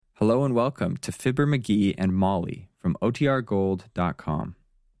Hello and welcome to Fibber McGee and Molly from OTRGold.com.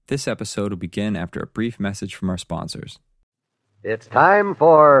 This episode will begin after a brief message from our sponsors. It's time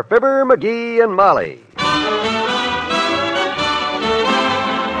for Fibber McGee and Molly.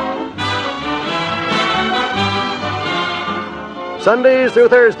 Sundays through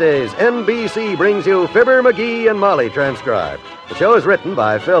Thursdays, NBC brings you Fibber McGee and Molly transcribed. The show is written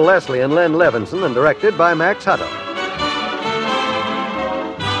by Phil Leslie and Len Levinson and directed by Max Hutto.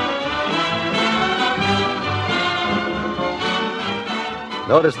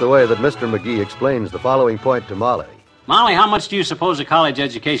 Notice the way that Mr. McGee explains the following point to Molly. Molly, how much do you suppose a college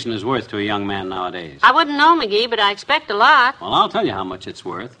education is worth to a young man nowadays? I wouldn't know, McGee, but I expect a lot. Well, I'll tell you how much it's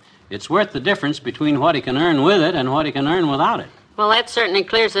worth. It's worth the difference between what he can earn with it and what he can earn without it. Well, that certainly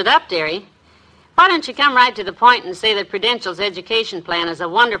clears it up, dearie. Why don't you come right to the point and say that Prudential's education plan is a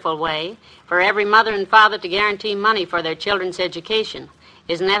wonderful way for every mother and father to guarantee money for their children's education?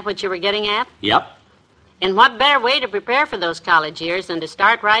 Isn't that what you were getting at? Yep. And what better way to prepare for those college years than to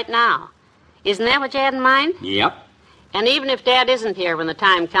start right now? Isn't that what you had in mind? Yep. And even if Dad isn't here when the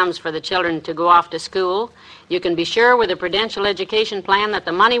time comes for the children to go off to school, you can be sure with a Prudential education plan that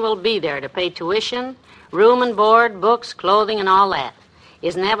the money will be there to pay tuition, room and board, books, clothing, and all that.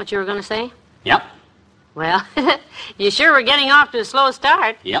 Isn't that what you were going to say? Yep. Well, you sure were getting off to a slow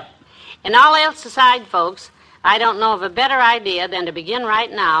start. Yep. And all else aside, folks, I don't know of a better idea than to begin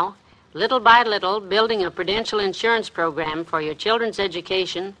right now, little by little, building a Prudential insurance program for your children's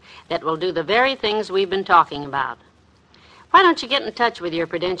education that will do the very things we've been talking about. Why don't you get in touch with your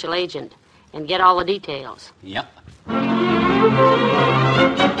Prudential agent and get all the details? Yep.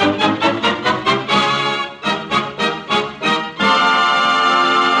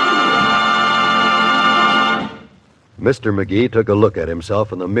 Mr. McGee took a look at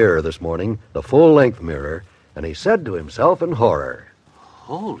himself in the mirror this morning, the full-length mirror, and he said to himself in horror,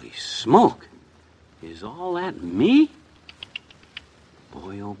 Holy smoke. Is all that me?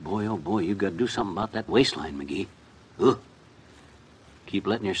 Boy, oh boy, you got to do something about that waistline, McGee. Ugh. Keep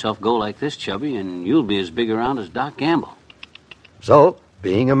letting yourself go like this, Chubby, and you'll be as big around as Doc Gamble. So,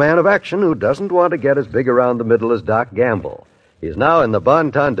 being a man of action who doesn't want to get as big around the middle as Doc Gamble, he's now in the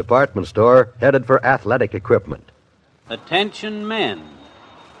Bon-Ton department store, headed for athletic equipment. Attention, men.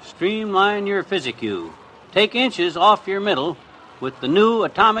 Streamline your physique. Take inches off your middle with the new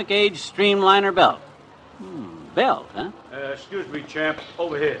Atomic Age Streamliner belt. Belt, huh? Excuse me, champ.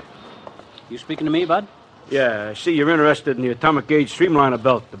 Over here. You speaking to me, bud? Yeah, I see you're interested in the Atomic Age Streamliner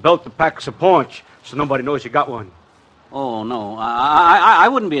belt. The belt that packs a punch, so nobody knows you got one. Oh, no. I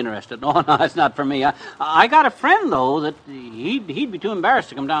wouldn't be interested. No, that's not for me. I got a friend, though, that he'd be too embarrassed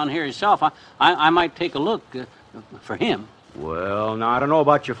to come down here himself. I might take a look for him. Well, now, I don't know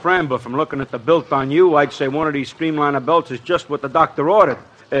about your friend, but from looking at the built on you, I'd say one of these Streamliner belts is just what the doctor ordered.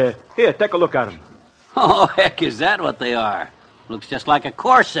 Here, take a look at them. Oh, heck, is that what they are? Looks just like a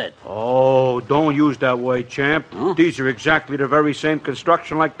corset. Oh, don't use that way, champ. Huh? These are exactly the very same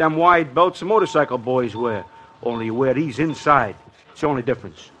construction like them wide belts the motorcycle boys wear. Only you wear these inside. It's the only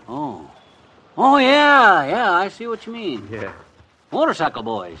difference. Oh, yeah, I see what you mean. Yeah. Motorcycle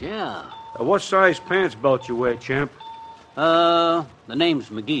boys, yeah. What size pants belt you wear, champ? The name's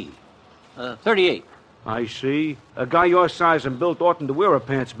McGee. 38. I see. A guy your size and built oughtn't to wear a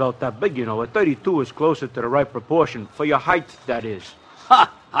pants belt that big, you know. A 32 is closer to the right proportion. For your height, that is.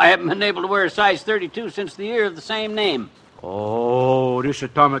 Ha! I haven't been able to wear a size 32 since the year of the same name. Oh, this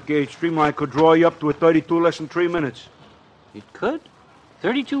Atomic Age Streamline could draw you up to a 32 less than 3 minutes. It could?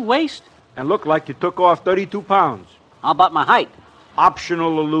 32 waist? And look like you took off 32 pounds. How about my height?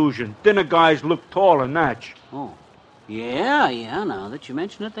 Optional illusion. Thinner guys look tall and match. Oh, yeah, now that you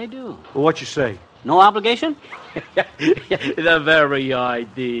mention it, they do. Well, what you say? No obligation? The very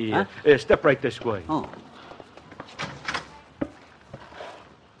idea. Huh? Step right this way. Oh.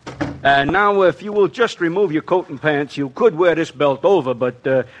 And now, if you will just remove your coat and pants, you could wear this belt over, but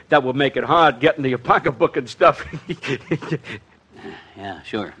that would make it hard getting to your pocketbook and stuff. Yeah,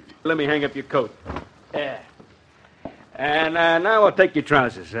 sure. Let me hang up your coat. And now I'll take your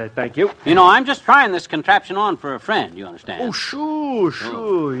trousers. Thank you. You know, I'm just trying this contraption on for a friend, you understand? Oh,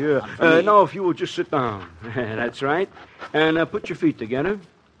 sure, yeah. Now, if you will just sit down. That's right. And put your feet together.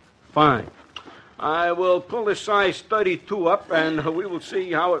 Fine. I will pull the size 32 up, and we will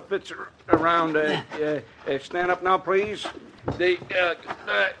see how it fits around. Stand up now, please. The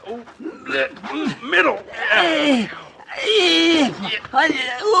middle.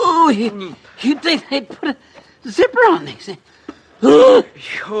 You'd think they'd put a zipper on these. Oh,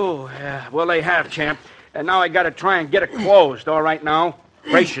 yeah. Well, they have, champ. And now I got to try and get it closed. All right, now.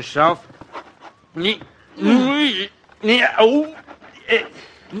 Brace yourself.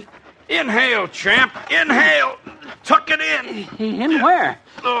 Inhale, champ. Inhale. Tuck it in. In where?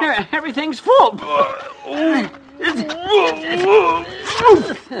 Everything's full.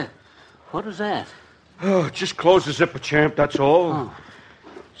 What was that? Oh, just close the zipper, champ, that's all. Oh.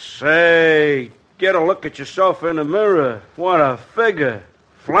 Say, get a look at yourself in the mirror. What a figure.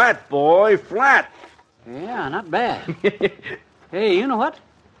 Flat, boy, flat. Yeah, not bad. Hey, you know what?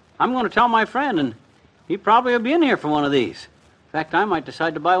 I'm going to tell my friend, and he probably will be in here for one of these. In fact, I might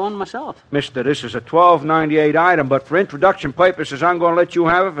decide to buy one myself. Mister, this is a $12.98 item, but for introduction purposes, I'm going to let you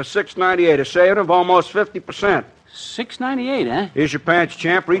have it for $6.98, a saving of almost 50%. $6.98, eh? Here's your pants,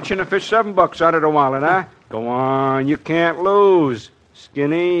 champ. Reach in and fish $7 out of the wallet, huh? Go on, you can't lose.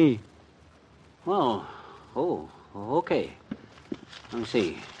 Skinny. Well, okay. Let me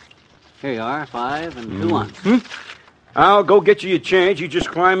see. Here you are, 5 and 2 ones. I'll go get you your change. You just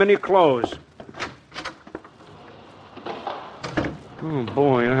climb in your clothes. Oh,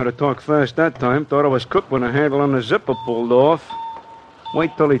 boy, I had to talk fast that time. Thought I was cooked when the handle on the zipper pulled off.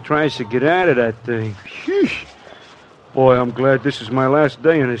 Wait till he tries to get out of that thing. Phew. Boy, I'm glad this is my last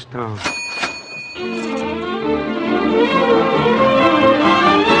day in this town.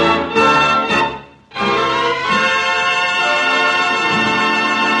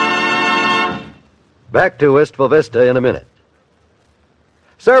 Back to Wistful Vista in a minute.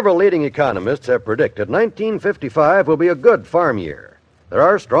 Several leading economists have predicted 1955 will be a good farm year. There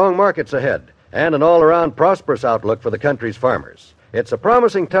are strong markets ahead and an all-around prosperous outlook for the country's farmers. It's a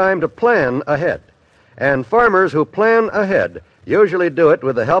promising time to plan ahead. And farmers who plan ahead usually do it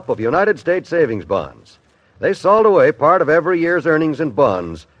with the help of United States savings bonds. They salt away part of every year's earnings in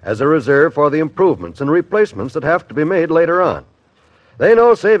bonds as a reserve for the improvements and replacements that have to be made later on. They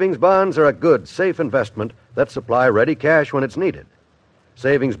know savings bonds are a good, safe investment that supply ready cash when it's needed.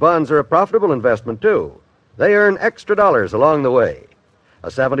 Savings bonds are a profitable investment, too. They earn extra dollars along the way. A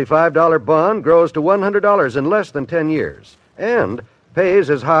 $75 bond grows to $100 in less than 10 years and pays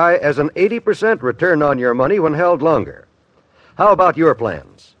as high as an 80% return on your money when held longer. How about your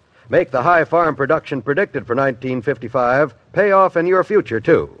plans? Make the high farm production predicted for 1955 pay off in your future,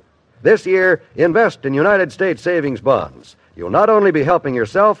 too. This year, invest in United States savings bonds. You'll not only be helping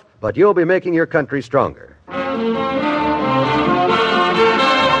yourself, but you'll be making your country stronger.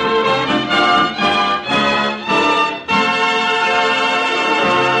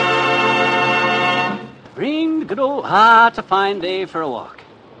 Good old, it's a fine day for a walk.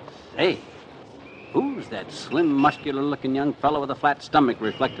 Hey, who's that slim, muscular-looking young fellow with a flat stomach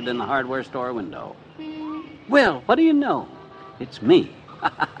reflected in the hardware store window? Well, what do you know? It's me.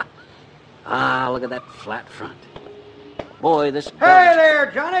 Look at that flat front. Boy, this... Hey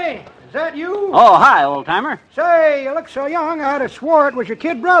there, Johnny. Is that you? Oh, hi, old-timer. Say, you look so young, I'd have swore it was your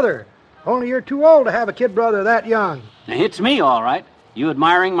kid brother. Only you're too old to have a kid brother that young. It's me, all right. You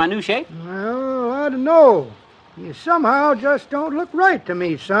admiring my new shape? Well, I don't know. You somehow just don't look right to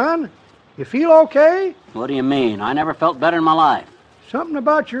me, son. You feel okay? What do you mean? I never felt better in my life. Something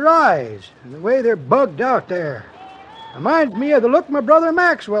about your eyes and the way they're bugged out there. Reminds me of the look my brother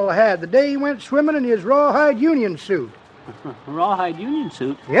Maxwell had the day he went swimming in his rawhide union suit. Rawhide union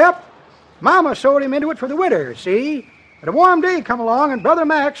suit? Yep. Mama sewed him into it for the winter, see? But a warm day come along and Brother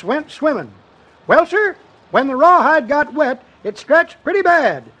Max went swimming. Well, sir, when the rawhide got wet, it stretched pretty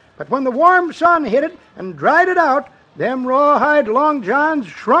bad. But when the warm sun hit it and dried it out, them rawhide long johns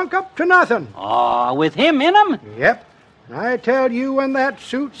shrunk up to nothing. Oh, with him in 'em? Yep. And I tell you, when that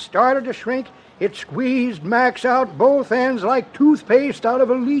suit started to shrink, it squeezed Max out both ends like toothpaste out of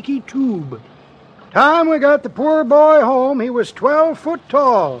a leaky tube. Time we got the poor boy home, he was 12 foot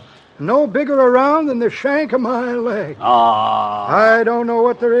tall, no bigger around than the shank of my leg. Oh. I don't know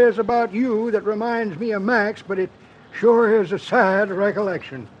what there is about you that reminds me of Max, but it sure is a sad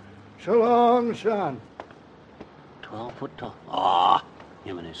recollection. So long, son. 12 foot tall. Aw,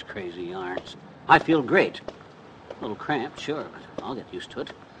 him and his crazy yarns. I feel great. A little cramped, sure, but I'll get used to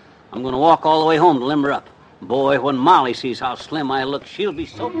it. I'm going to walk all the way home to limber up. Boy, when Molly sees how slim I look, she'll be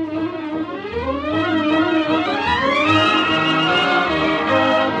so...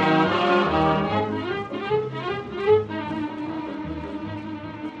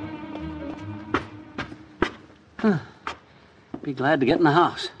 Be glad to get in the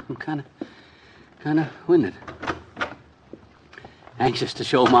house. I'm kind of winded. Anxious to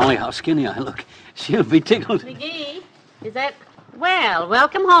show Molly how skinny I look. She'll be tickled. McGee, is that... Well,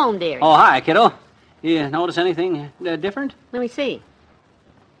 welcome home, dearie. Oh, hi, kiddo. You notice anything different? Let me see.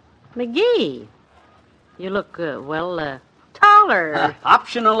 McGee, you look, taller.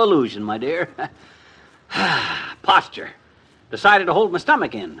 Optional illusion, my dear. Posture. Decided to hold my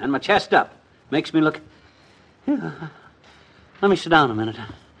stomach in and my chest up. Makes me look... Let me sit down a minute.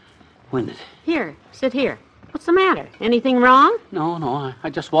 When did? Here, sit here. What's the matter? Anything wrong? No. I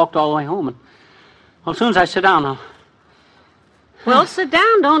just walked all the way home. And, well, as soon as I sit down, I'll... Well, sit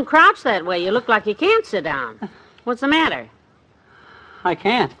down. Don't crouch that way. You look like you can't sit down. What's the matter? I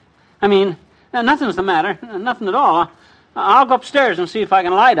can't. I mean, nothing's the matter. Nothing at all. I'll go upstairs and see if I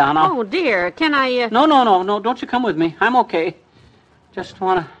can lie down. Oh, dear. Can I... No. Don't you come with me. I'm okay. Just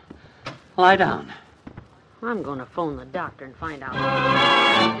want to lie down. I'm going to phone the doctor and find out.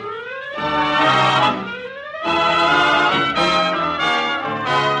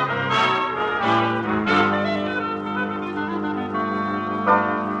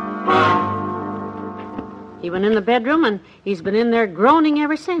 He went in the bedroom, and he's been in there groaning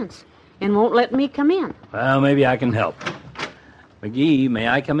ever since, and won't let me come in. Well, maybe I can help. McGee, may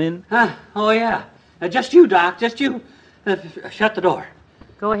I come in? Oh, yeah. Just you, Doc. Just you. Shut the door.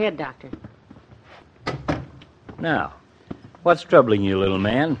 Go ahead, Doctor. Now, what's troubling you, little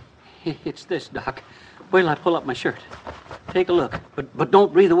man? It's this, Doc. Wait till I pull up my shirt. Take a look, but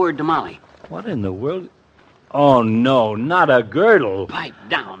don't breathe a word to Molly. What in the world? Oh, no, not a girdle. Pipe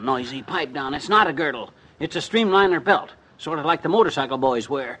down, Noisy. Pipe down. It's not a girdle. It's a streamliner belt, sort of like the motorcycle boys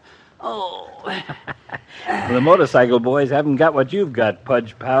wear. Oh. The motorcycle boys haven't got what you've got,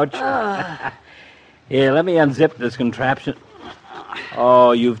 Pudge Pouch. Here, let me unzip this contraption.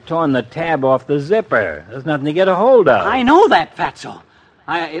 Oh, you've torn the tab off the zipper. There's nothing to get a hold of. I know that, Fatso.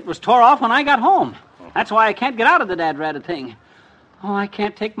 It was tore off when I got home. That's why I can't get out of the dad-ratted thing. Oh, I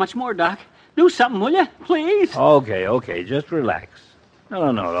can't take much more, Doc. Do something, will you? Please? Okay. Just relax.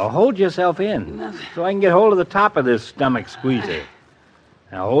 No. Hold yourself in so I can get hold of the top of this stomach squeezer.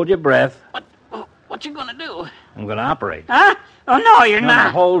 Now, hold your breath. What you gonna do? I'm gonna operate. Huh? Oh, no, you're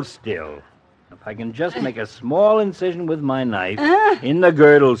not. Hold still. If I can just make a small incision with my knife in the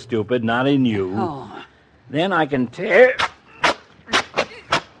girdle, stupid, not in you, then I can tear...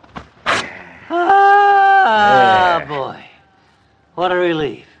 Ah, boy. What a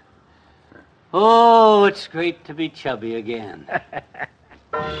relief. Oh, it's great to be chubby again.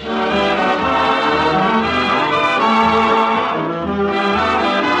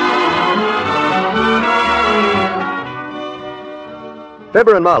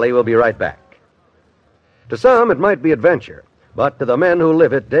 Fibber and Molly will be right back. To some, it might be adventure, but to the men who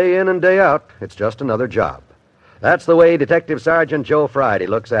live it day in and day out, it's just another job. That's the way Detective Sergeant Joe Friday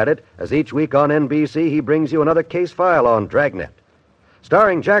looks at it, as each week on NBC he brings you another case file on Dragnet.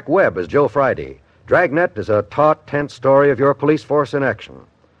 Starring Jack Webb as Joe Friday, Dragnet is a taut, tense story of your police force in action.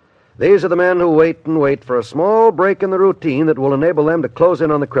 These are the men who wait and wait for a small break in the routine that will enable them to close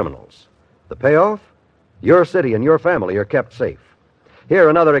in on the criminals. The payoff? Your city and your family are kept safe. Hear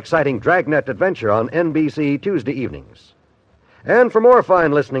another exciting Dragnet adventure on NBC Tuesday evenings. And for more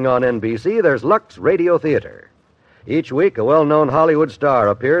fine listening on NBC, there's Lux Radio Theater. Each week, a well-known Hollywood star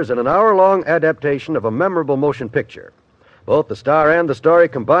appears in an hour-long adaptation of a memorable motion picture. Both the star and the story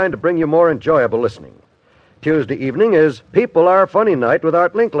combine to bring you more enjoyable listening. Tuesday evening is People Are Funny Night with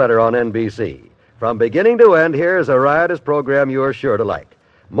Art Linkletter on NBC. From beginning to end, here's a riotous program you're sure to like.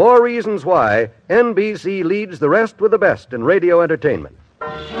 More reasons why NBC leads the rest with the best in radio entertainment.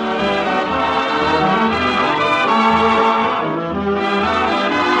 And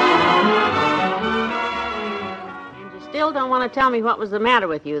you still don't want to tell me what was the matter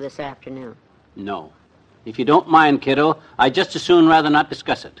with you this afternoon? No. If you don't mind, kiddo, I'd just as soon rather not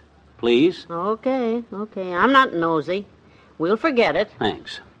discuss it. Please? Okay. I'm not nosy. We'll forget it.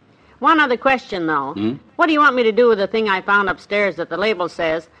 Thanks. One other question, though. What do you want me to do with the thing I found upstairs that the label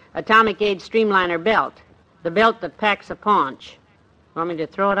says Atomic Age Streamliner Belt? The belt that packs a paunch. Want me to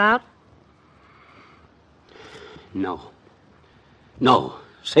throw it out? No.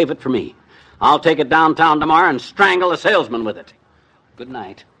 Save it for me. I'll take it downtown tomorrow and strangle a salesman with it. Good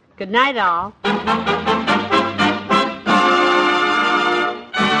night. Good night, all.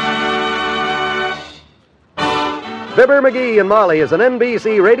 Fibber, McGee, and Molly is an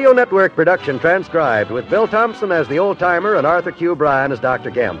NBC Radio Network production transcribed with Bill Thompson as the old-timer and Arthur Q. Bryan as Dr.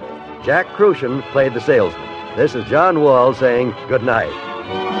 Gamble. Jack Crucian played the salesman. This is John Wall saying good night.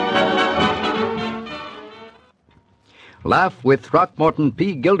 Laugh with Throckmorton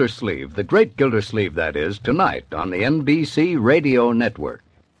P. Gildersleeve, the great Gildersleeve, that is, tonight on the NBC Radio Network.